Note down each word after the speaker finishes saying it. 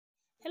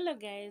Hello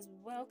guys,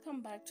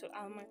 welcome back to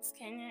Almax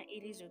Kenya.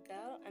 It is your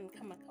girl and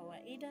kama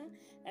kawaida.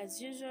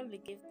 As usual, we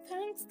give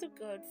thanks to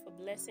God for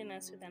blessing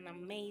us with an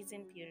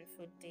amazing,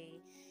 beautiful day.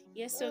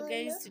 Yes, so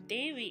guys,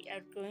 today we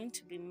are going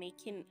to be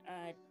making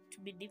to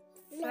be deep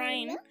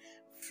frying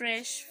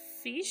fresh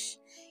fish.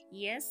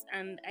 Yes,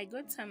 and I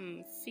got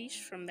some fish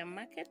from the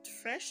market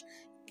fresh.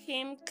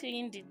 Came,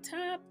 cleaned it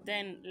up,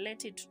 then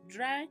let it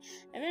dry,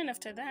 and then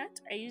after that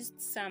I used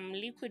some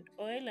liquid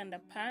oil and a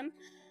pan.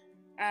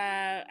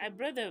 I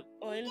brought the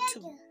oil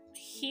to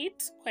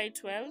heat quite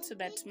well so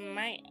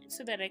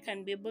that I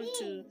can be able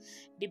to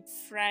deep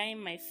fry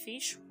my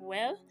fish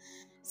well.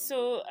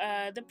 So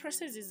the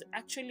process is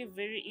actually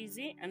very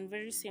easy and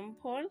very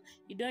simple.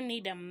 You don't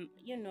need a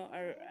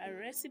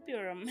recipe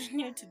or a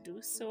menu to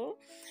do so.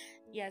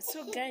 Yeah,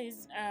 so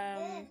guys,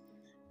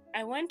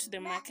 I went to the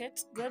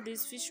market, got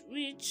this fish,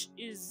 which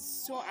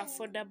is so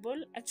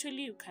affordable.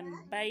 Actually, you can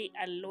buy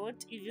a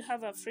lot. If you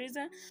have a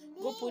freezer,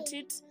 go put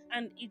it,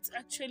 and it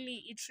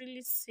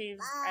really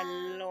saves a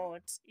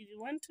lot. If you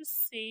want to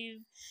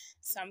save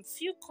some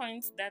few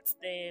coins, that's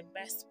the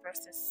best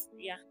process,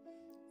 yeah,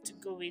 to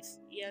go with.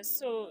 Yeah,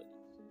 so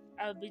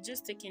I'll be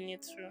just taking you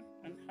through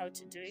on how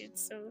to do it.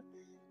 So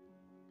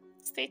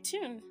stay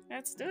tuned.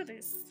 Let's do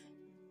this.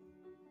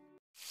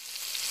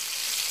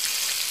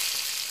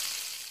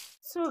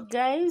 So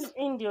guys,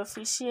 hii ndio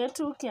fish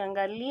yetu,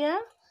 ukiangalia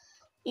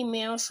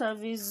imeoshwa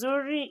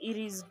vizuri, it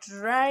is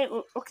dry.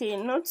 Okay,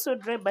 not so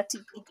dry but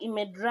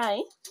ime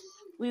dry.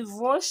 We've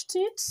washed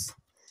it.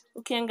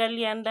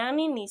 Ukiangalia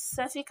ndani ni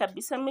safi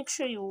kabisa. Make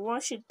sure you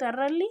wash it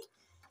thoroughly.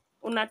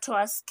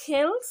 Unatoa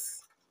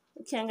scales.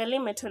 Ukiangalia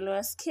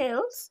imetolewa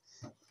scales.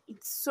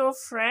 It's so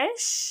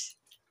fresh.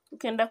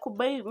 Ukienda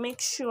kubai,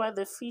 make sure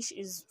the fish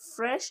is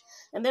fresh,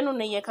 and then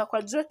unaiweka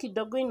kwa jua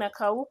kidogo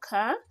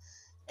inakauka.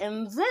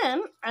 And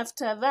then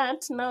after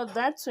that, now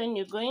that's when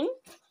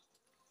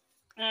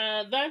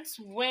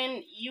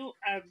you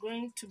are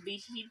going to be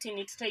heating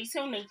it.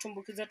 Utaisa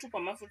unaitumbukiza tu kwa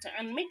mafuta,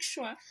 and make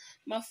sure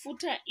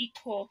mafuta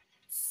iko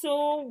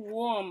so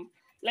warm,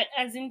 like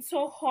as in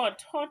so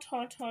hot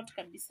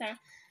kabisa.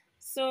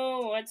 So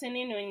wacha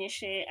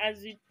nionyeshe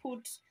as we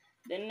put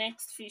the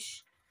next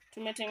fish.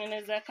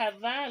 Tumetengeneza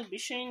kadhaa, I'll be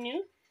showing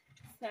you.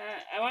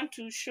 I want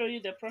to show you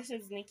the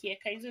process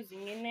nikieka hizo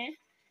zingine.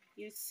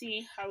 You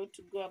see how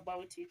to go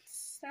about it.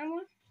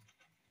 Sawa?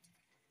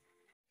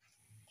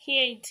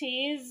 Here it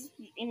is.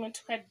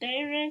 Imetoka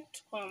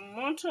direct kwa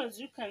moto, as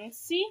you can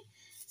see.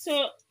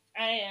 So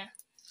aya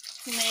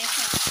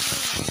tunaweka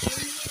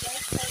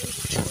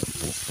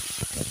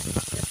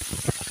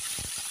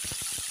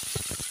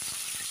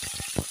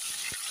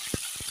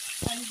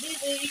and be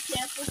very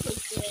careful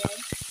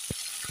because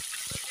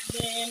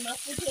the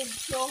mafuta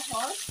is so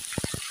hot.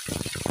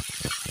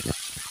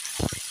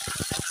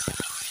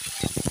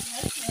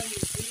 That's how you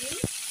do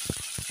it.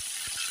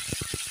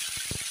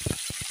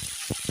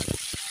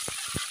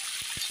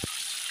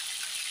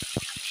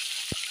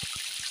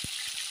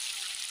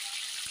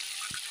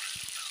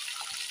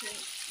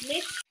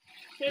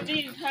 So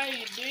this is how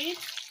you do it.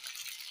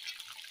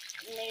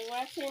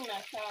 Unaiwacha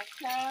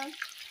inakaa.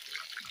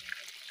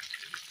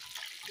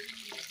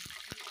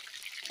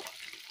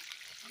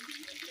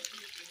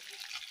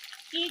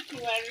 Hii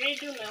ikiwa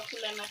ready,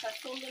 unakula na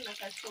katumbi na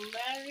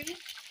kachumbari.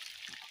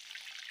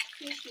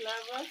 Fish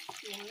lovers,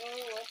 you know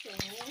what I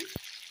mean.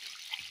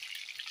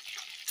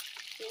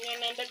 Yenye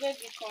naendaga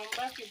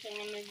Gikomba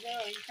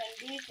kutengenezewa, you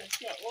can do it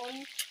at your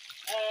own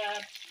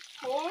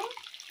home,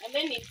 and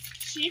then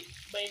it's cheap,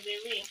 by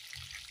the way.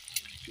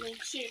 Ni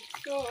cheap.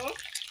 So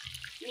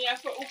ni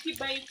hapo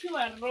ukibai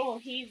ikiwa raw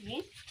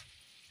hivi.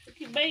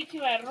 Ukibai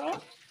ikiwa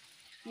raw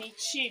ni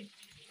cheap.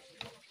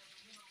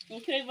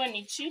 Ikiwa hivyo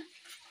ni cheap.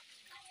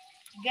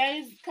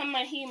 Guys,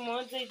 kama hii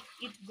moja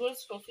it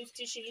goes for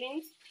 50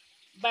 shillings,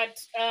 but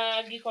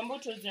Gikomba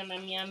utaziona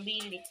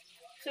 200.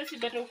 So si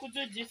bado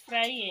ukuja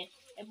ujifurahie.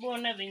 Hebu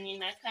ona venye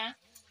inakaa.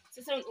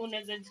 Sasa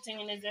unaweza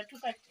jitengeneza tu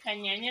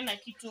kanyanya na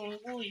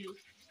kitunguu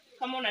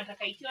kama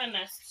unataka ikiwa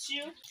na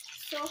stew.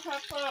 So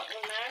hapa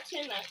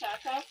unaacha na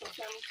kaka for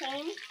some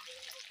time,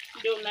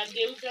 ndio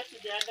unageuza to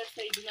the other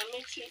side na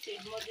make sure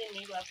side moja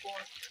imeiva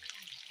poa.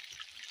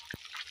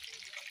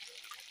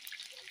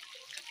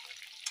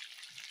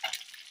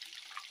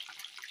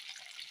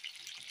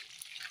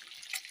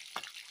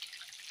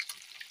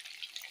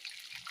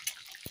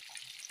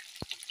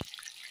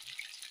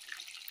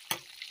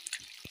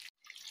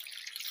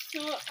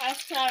 So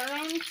after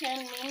around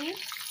 10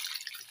 minutes,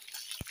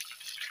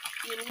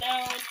 you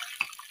now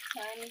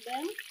turn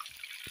them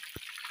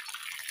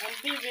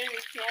and be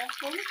very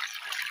careful.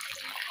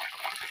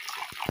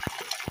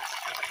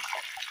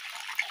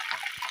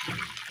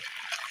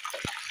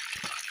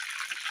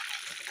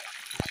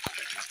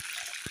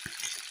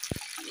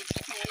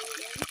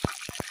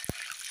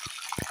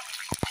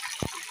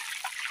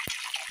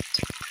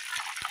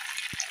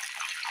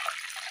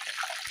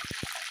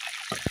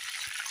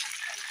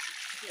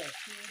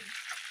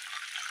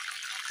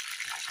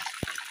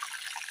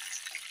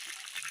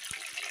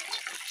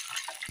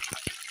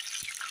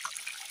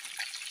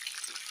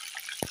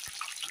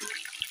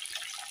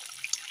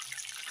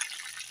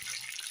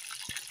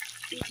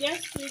 You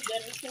just use the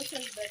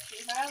resources that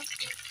you have.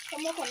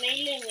 Kama kuna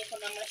ile yenye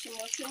kuna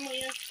mashimo shimo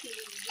hiyo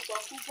ziko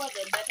kubwa,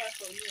 the better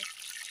for you.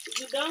 If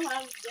you don't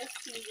have,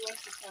 just use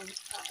what you can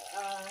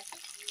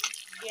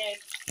get.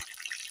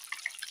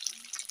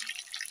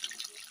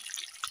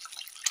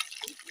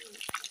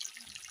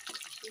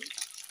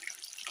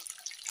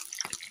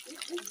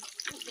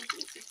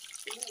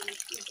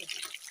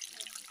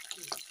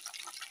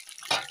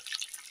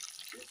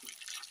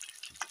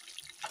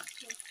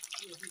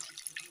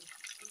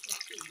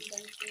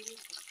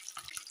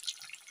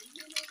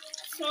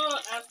 So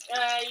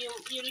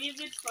you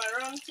leave it for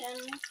around 10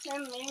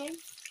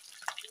 minutes,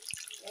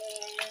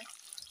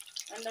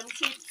 and I'm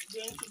sure it's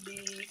going to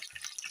be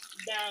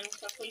done.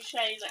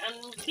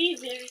 And be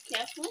very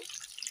careful,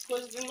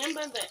 because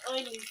remember the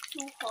oil is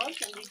too hot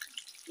and it's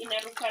in a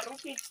ruka,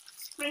 it's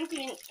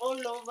sprinkling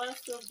all over,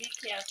 so be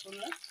careful.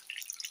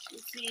 You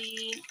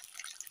see,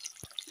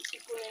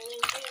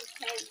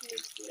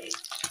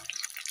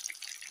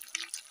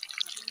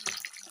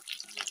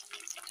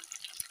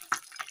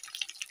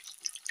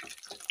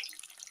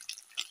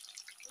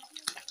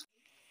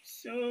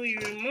 so you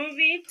remove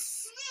it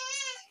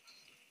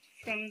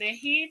from the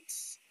heat.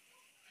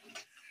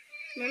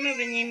 Naona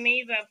venye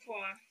imeiva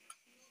poa,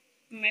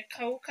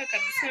 imekauka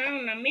kabisa.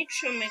 Una make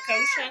sure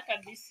umekausha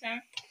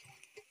kabisa,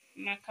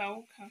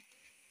 imekauka.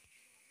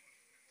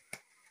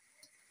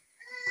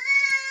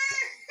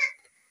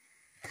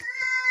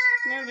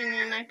 Na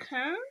venye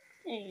inakaa,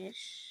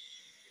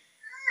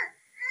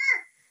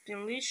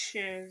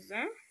 delicious,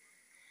 huh?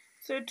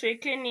 So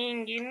tuweke ni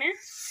ingine.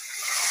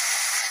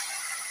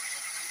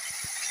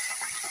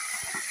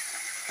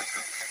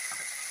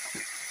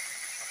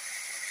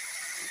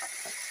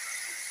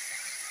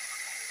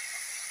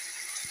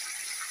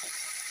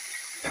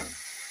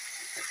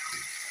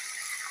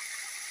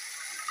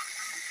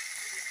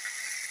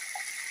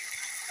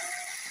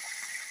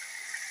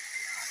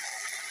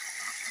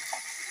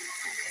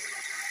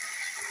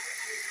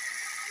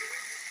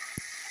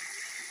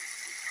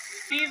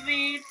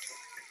 Leave it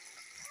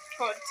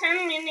for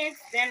 10 minutes,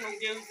 then we'll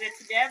use it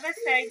to the other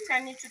side,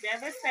 turn it to the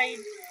other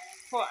side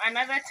for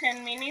another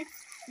 10 minutes.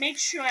 Make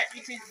sure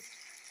it is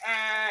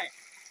as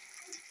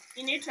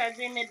in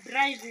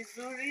dry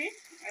vizuri,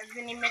 as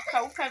in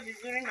imekauka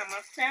vizuri na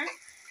mafuta.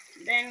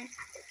 Then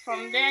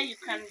from there you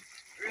can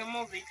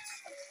remove it.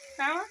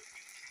 So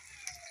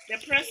the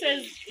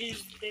process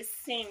is the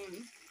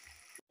same.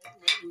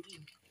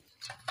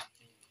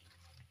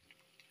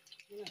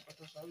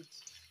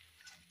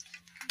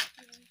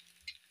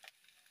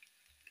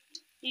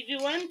 If you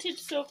want it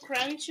so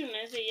crunchy,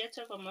 unaweza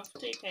iacha kwa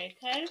mafuta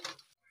ikaekae.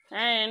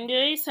 Haya,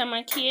 ndio hii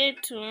samaki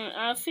yetu.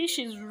 Our fish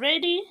is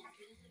ready.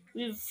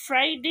 We've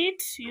fried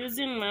it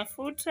using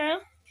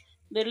mafuta,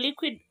 the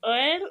liquid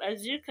oil.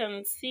 As you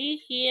can see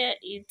here,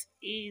 it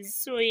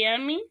is so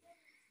yummy.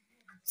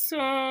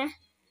 So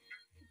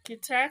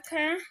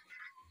kitaka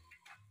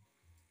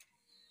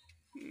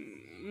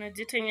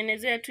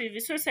najitengenezea tu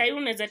hivi. So sasa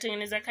unaweza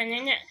tengeneza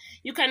kanyanya.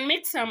 You can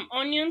make some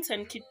onions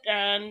and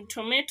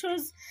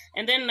tomatoes,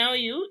 and then now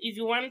if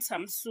you want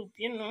some soup,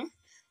 you know,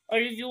 or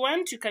if you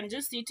want, you can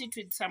just eat it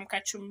with some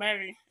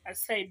kachumbari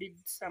aside,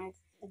 with some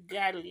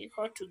ugali,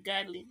 hot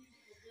ugali.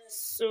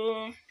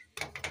 So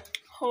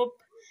hope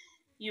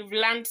you've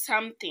learned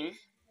something.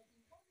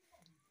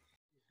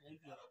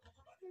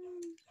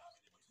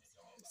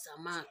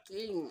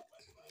 Samaki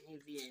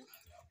hivi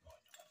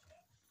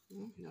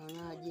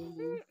naonaje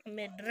hii?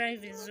 Imedry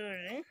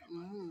vizuri.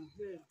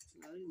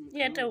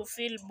 Hii hata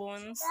ufeel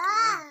bones.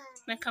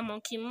 Na kama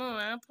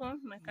ukimoa hapo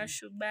na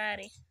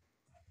kashubari.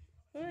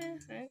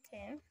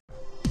 Okay.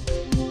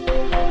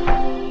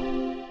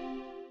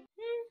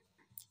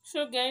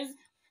 So guys,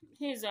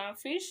 here's our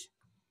fish.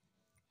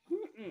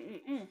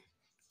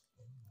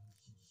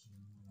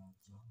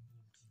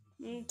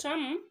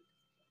 Tamu.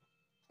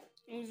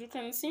 As you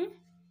can see.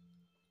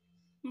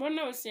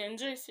 Mbona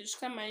usienjoy fish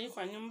kama hii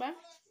kwa nyumba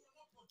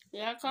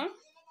yako?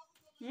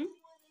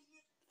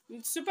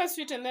 It's super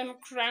sweet and then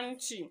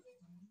crunchy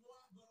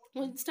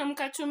with some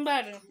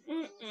kachumbari.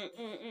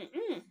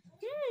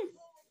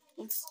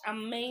 It's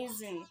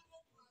amazing.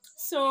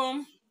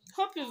 So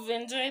hope you've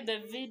enjoyed the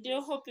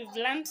video. Hope you've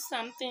learned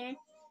something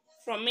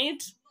from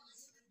it.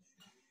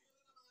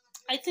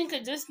 I think I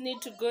just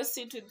need to go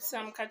sit with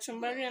some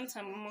kachumbari and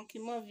some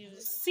mokimo. You've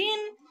seen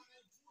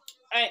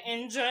I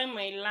enjoy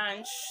my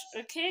lunch.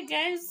 Okay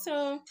guys,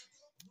 so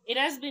it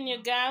has been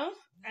your girl.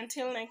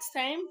 Until next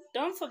time,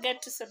 don't forget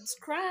to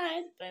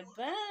subscribe. Bye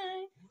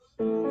bye.